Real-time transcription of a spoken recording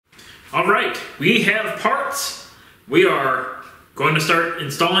All right, we have parts. We are going to start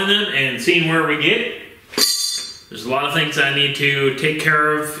installing them and seeing where we get. There's a lot of things I need to take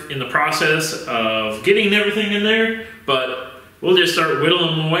care of in the process of getting everything in there, but we'll just start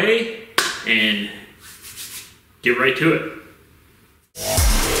whittling them away and get right to it.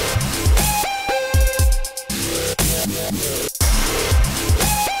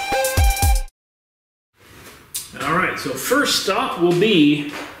 All right, so first stop will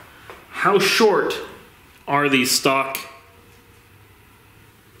be how short are these stock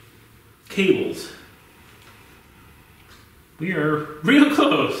cables? We are real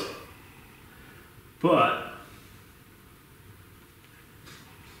close, but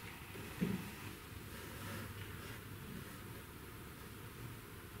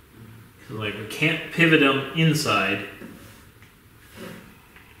like we can't pivot them inside,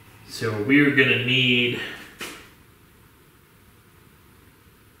 so we're gonna need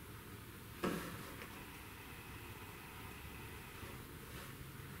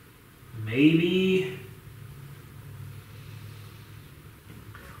maybe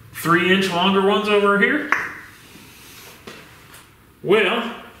 3-inch longer ones over here.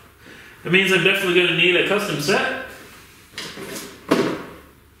 Well, that means I'm definitely going to need a custom set.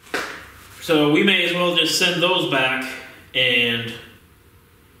 So we may as well just send those back and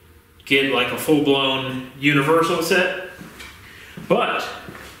get like a full-blown universal set. But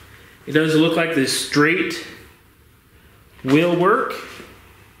it does look like this straight will work.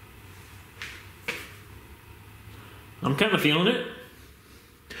 I'm kind of feeling it.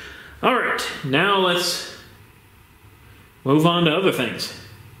 All right, now let's move on to other things.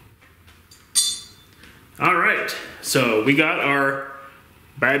 All right, so we got our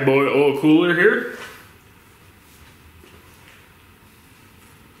bad boy oil cooler here.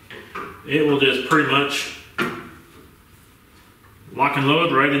 It will just pretty much lock and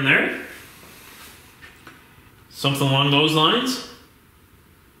load right in there. Something along those lines.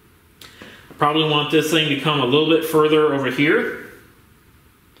 Probably want this thing to come a little bit further over here.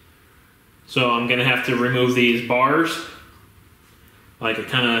 So I'm gonna have to remove these bars like I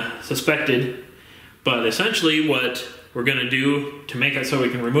kind of suspected. But essentially what we're gonna do to make it so we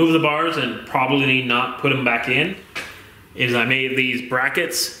can remove the bars and probably not put them back in is I made these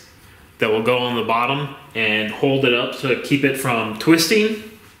brackets that will go on the bottom and hold it up to keep it from twisting.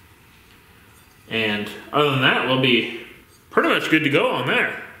 And other than that, we'll be pretty much good to go on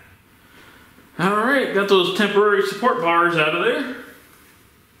there. All right, got those temporary support bars out of there.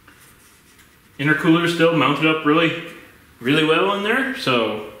 Intercooler still mounted up really well in there,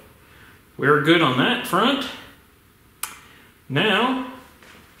 so we're good on that front. Now,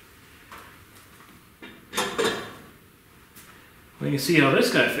 we can see how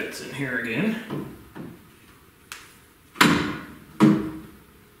this guy fits in here again.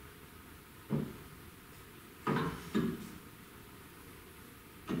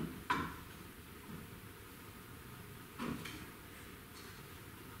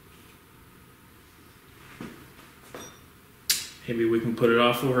 Maybe we can put it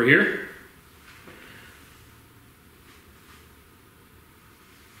off over here.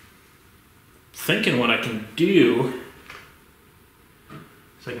 Thinking what I can do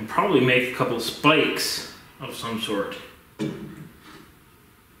is I can probably make a couple spikes of some sort.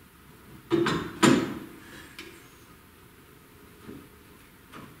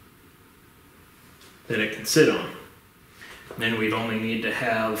 That it can sit on. And then we'd only need to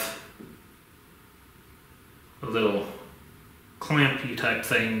have a little clampy type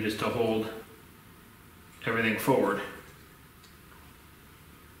thing just to hold everything forward.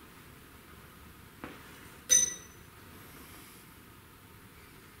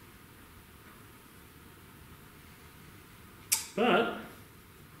 But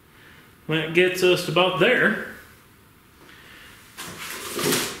when it gets us about there,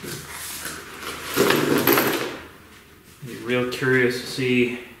 be real curious to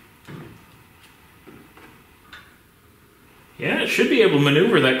see. Yeah, it should be able to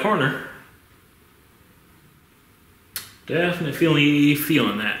maneuver that corner. Definitely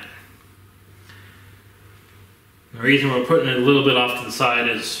feeling that. The reason we're putting it a little bit off to the side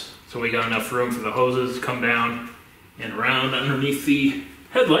is so we got enough room for the hoses to come down and around underneath the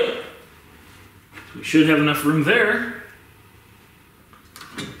headlight. So we should have enough room there.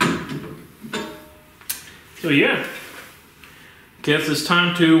 So yeah, guess it's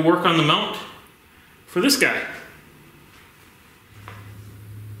time to work on the mount for this guy.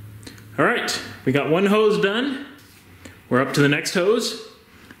 All right, we got one hose done. We're up to the next hose.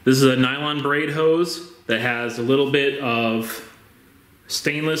 This is a nylon braid hose that has a little bit of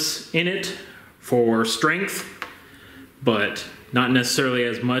stainless in it for strength, but not necessarily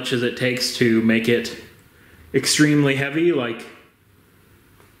as much as it takes to make it extremely heavy like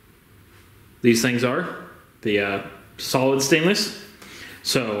these things are, the solid stainless.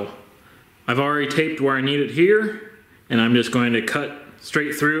 So I've already taped where I need it here, and I'm just going to cut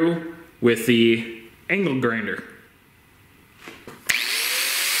straight through with the angle grinder.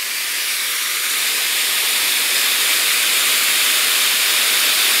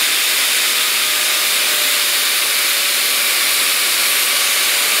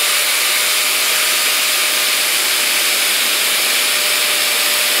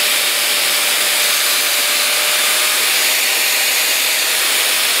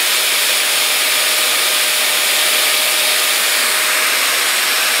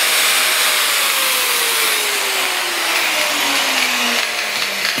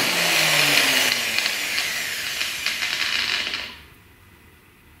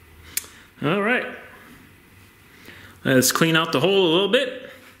 All right, let's clean out the hole a little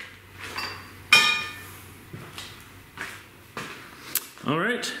bit. All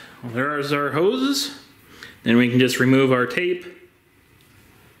right, well, there's our hoses. Then we can just remove our tape.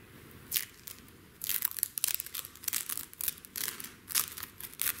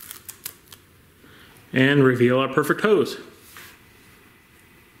 And reveal our perfect hose.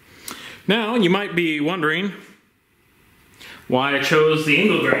 Now, you might be wondering why I chose the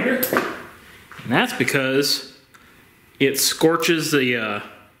angle grinder. And that's because it scorches the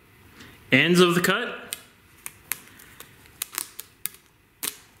ends of the cut,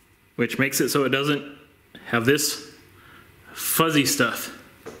 which makes it so it doesn't have this fuzzy stuff.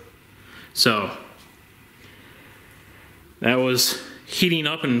 So that was heating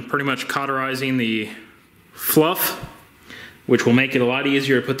up and pretty much cauterizing the fluff, which will make it a lot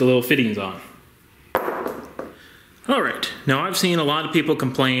easier to put the little fittings on. Alright, now I've seen a lot of people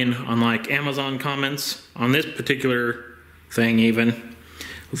complain on like Amazon comments on this particular thing even,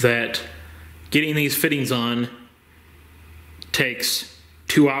 that getting these fittings on takes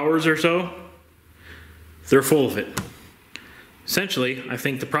 2 hours or so. They're full of it. Essentially, I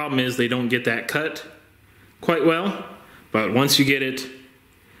think the problem is they don't get that cut quite well, but once you get it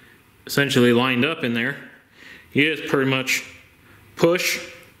essentially lined up in there, you just pretty much push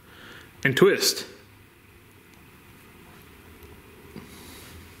and twist.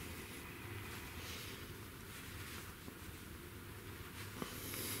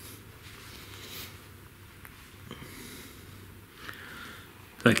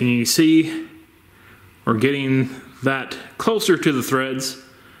 Like you see, we're getting that closer to the threads.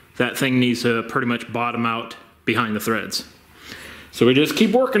 That thing needs to pretty much bottom out behind the threads. So we just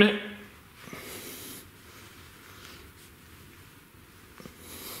keep working it.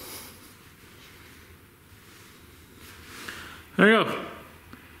 There you go.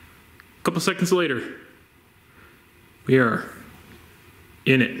 A couple seconds later, we are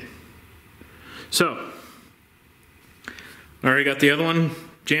in it. So, I already got the other one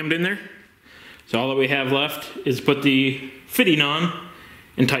jammed in there. So all that we have left is put the fitting on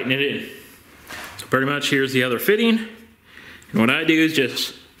and tighten it in. So pretty much here's the other fitting. And what I do is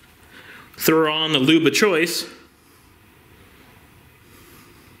just throw on the lube of choice.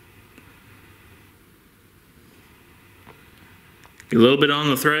 A little bit on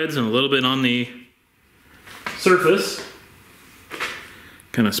the threads and a little bit on the surface.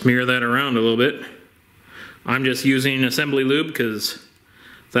 Kind of smear that around a little bit. I'm just using assembly lube because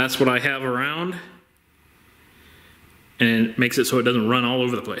that's what I have around, and it makes it so it doesn't run all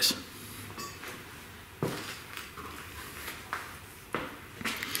over the place.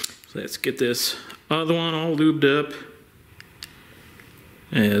 So let's get this other one all lubed up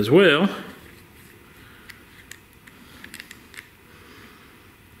as well.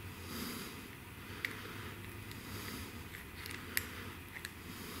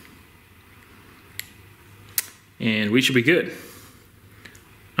 And we should be good.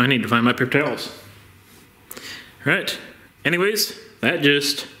 I need to find my paper towels. All right, anyways, that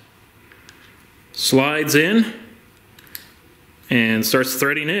just slides in and starts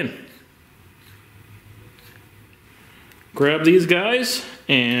threading in. Grab these guys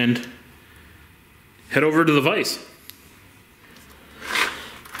and head over to the vise.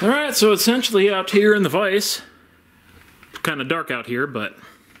 All right, so essentially out here in the vise, it's kind of dark out here, but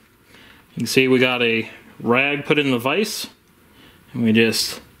you can see we got a rag put in the vise, and we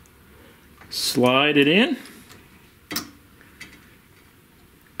just slide it in,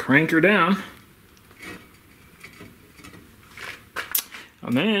 crank her down,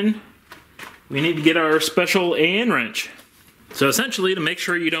 and then we need to get our special AN wrench. So essentially, to make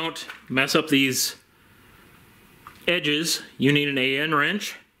sure you don't mess up these edges, you need an AN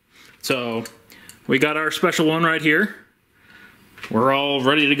wrench. So we got our special one right here. we're all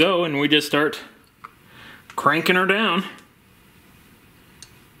ready to go, and we just start cranking her down.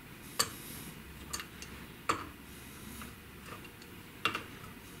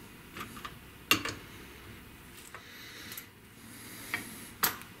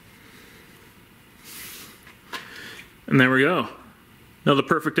 And there we go. Another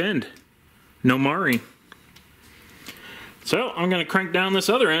perfect end. No marring. So I'm going to crank down this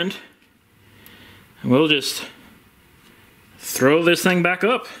other end, and we'll just throw this thing back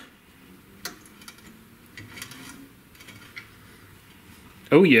up.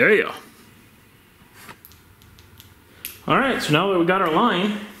 Oh yeah. Alright, so now that we got our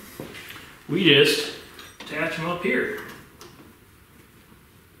line, we just attach them up here.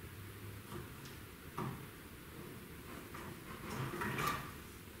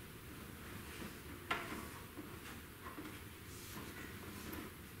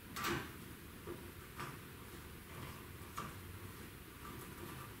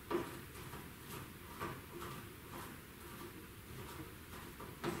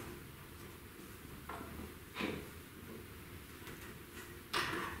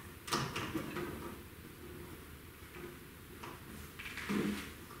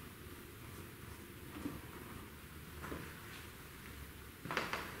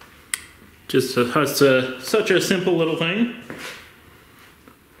 Just such a simple little thing.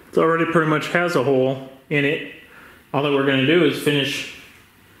 It already pretty much has a hole in it. All that we're going to do is finish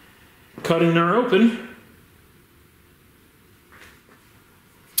cutting her open.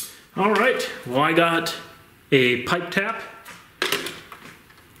 Alright, well I got a pipe tap,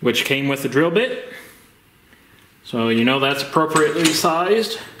 which came with the drill bit. So you know that's appropriately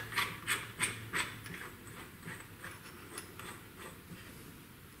sized.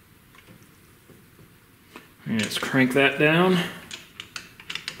 And just crank that down.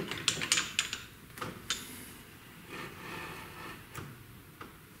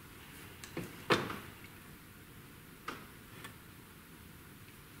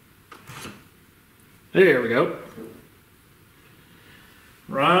 There we go.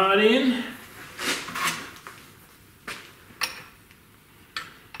 Right in.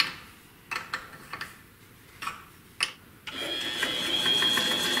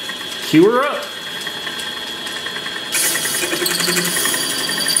 Cue her up.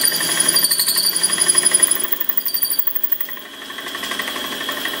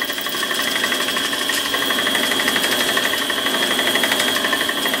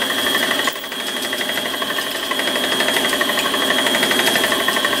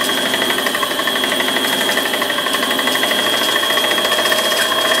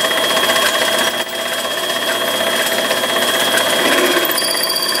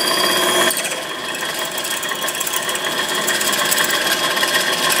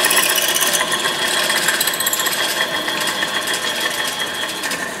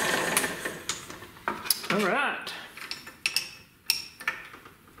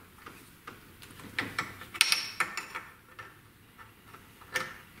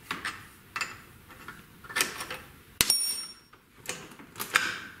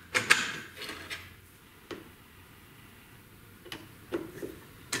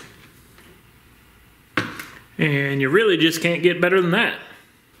 And you really just can't get better than that.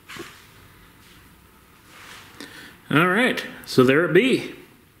 Alright, so there it be.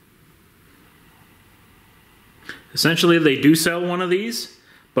 Essentially, they do sell one of these,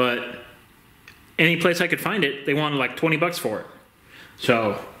 but any place I could find it, they wanted like 20 bucks for it.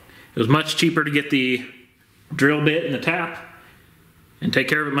 So it was much cheaper to get the drill bit and the tap and take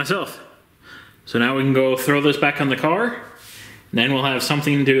care of it myself. So now we can go throw this back on the car, and then we'll have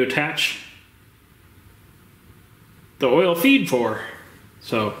something to attach the oil feed for.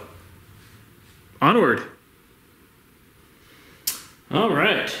 So onward. All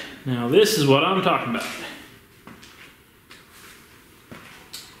right, now this is what I'm talking about.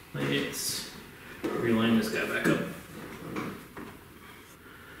 Let's reline this guy back up.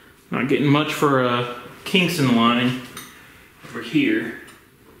 Not getting much for kinks in the line over here.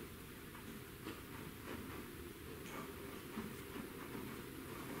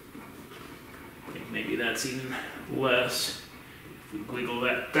 I think maybe that's even less if we wiggle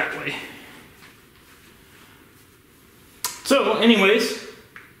that way. So anyways,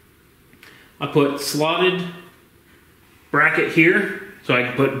 I put slotted bracket here so I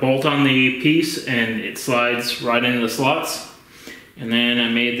can put bolt on the piece and it slides right into the slots. And then I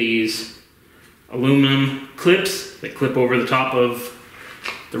made these aluminum clips that clip over the top of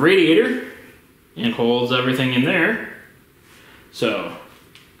the radiator and holds everything in there. So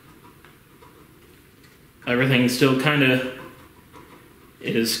everything still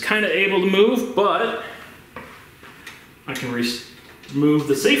is kind of able to move, but I can remove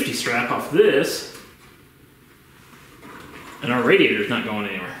the safety strap off this, and our radiator's not going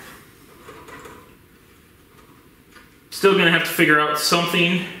anywhere. Still gonna have to figure out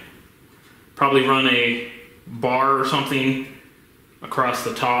something, probably run a bar or something across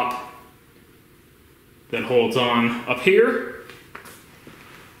the top that holds on up here.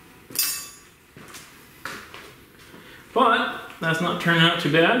 But that's not turning out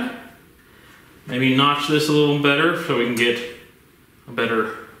too bad. Maybe notch this a little better so we can get a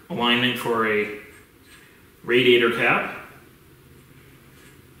better alignment for a radiator cap.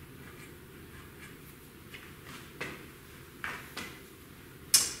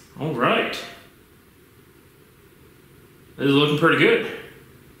 All right. This is looking pretty good.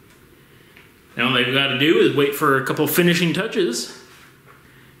 Now all they've got to do is wait for a couple finishing touches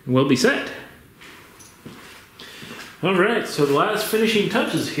and we'll be set. All right, so the last finishing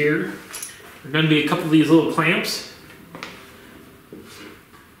touches here are going to be a couple of these little clamps.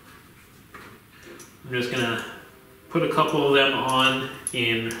 I'm just going to put a couple of them on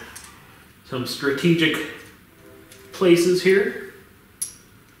in some strategic places here.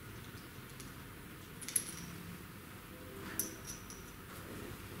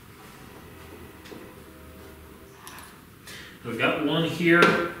 We've got one here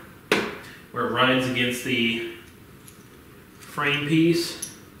where it rides against the frame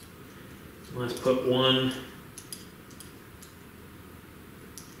piece. Let's put one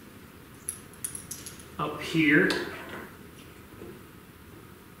up here.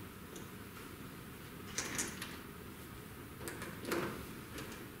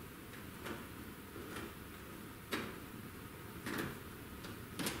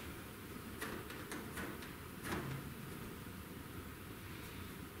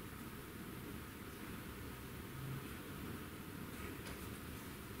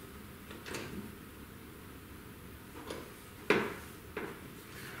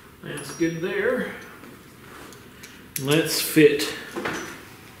 That's good there. Let's fit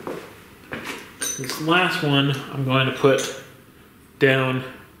this last one. I'm going to put down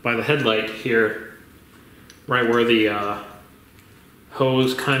by the headlight here, right where the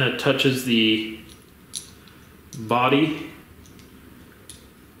hose kind of touches the body.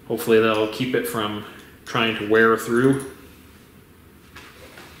 Hopefully that'll keep it from trying to wear through.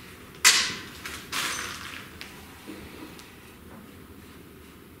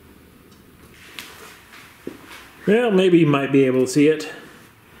 Well, maybe you might be able to see it,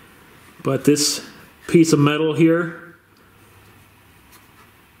 but this piece of metal here,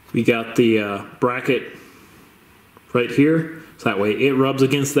 we got the bracket right here, so that way it rubs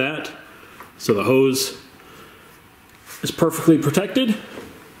against that, so the hose is perfectly protected.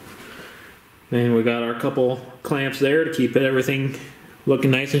 Then we got our couple clamps there to keep everything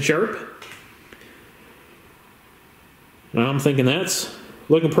looking nice and sharp. Now I'm thinking that's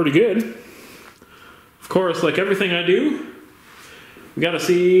looking pretty good. Of course, like everything I do, we gotta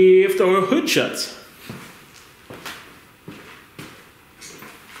see if the hood shuts.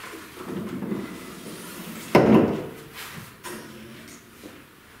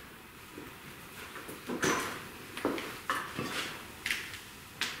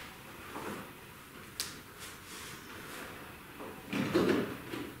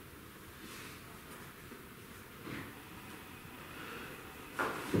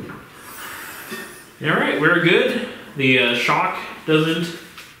 Alright, we're good. The shock doesn't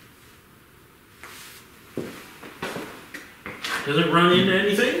run into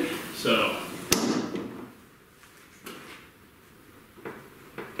anything, so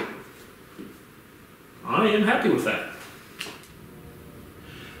I am happy with that.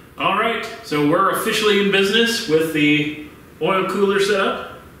 Alright, so we're officially in business with the oil cooler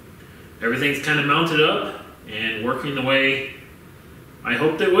setup. Everything's kind of mounted up and working the way I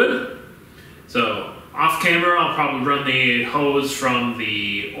hoped it would. So off camera, I'll probably run the hose from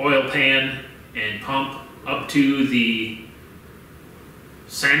the oil pan and pump up to the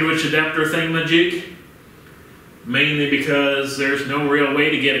sandwich adapter thingamajig, mainly because there's no real way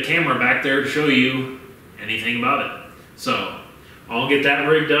to get a camera back there to show you anything about it. So I'll get that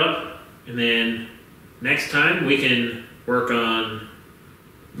rigged up, and then next time we can work on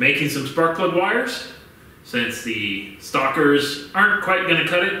making some spark plug wires. Since the stalkers aren't quite going to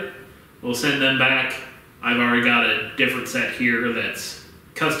cut it, we'll send them back. I've already got a different set here that's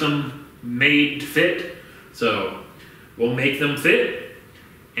custom made to fit. So we'll make them fit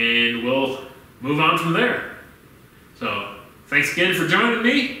and we'll move on from there. So thanks again for joining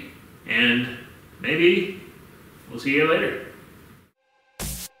me, and maybe we'll see you later.